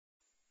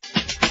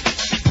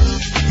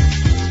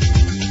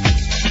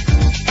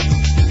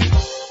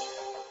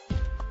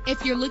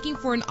If you're looking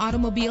for an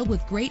automobile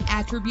with great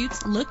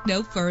attributes, look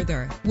no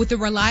further. With a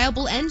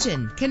reliable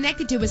engine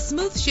connected to a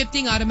smooth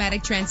shifting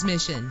automatic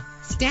transmission,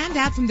 stand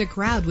out from the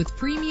crowd with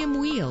premium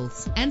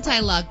wheels.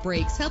 Anti-lock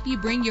brakes help you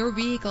bring your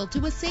vehicle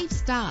to a safe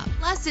stop.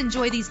 Plus,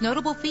 enjoy these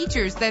notable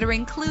features that are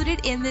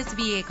included in this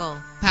vehicle: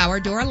 power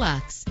door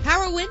locks,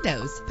 power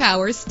windows,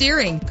 power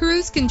steering,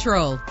 cruise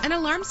control, an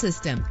alarm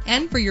system.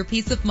 And for your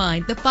peace of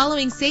mind, the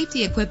following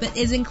safety equipment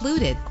is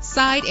included: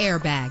 side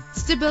airbag,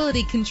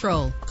 stability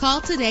control. Call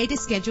today to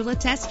schedule a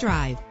test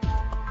drive.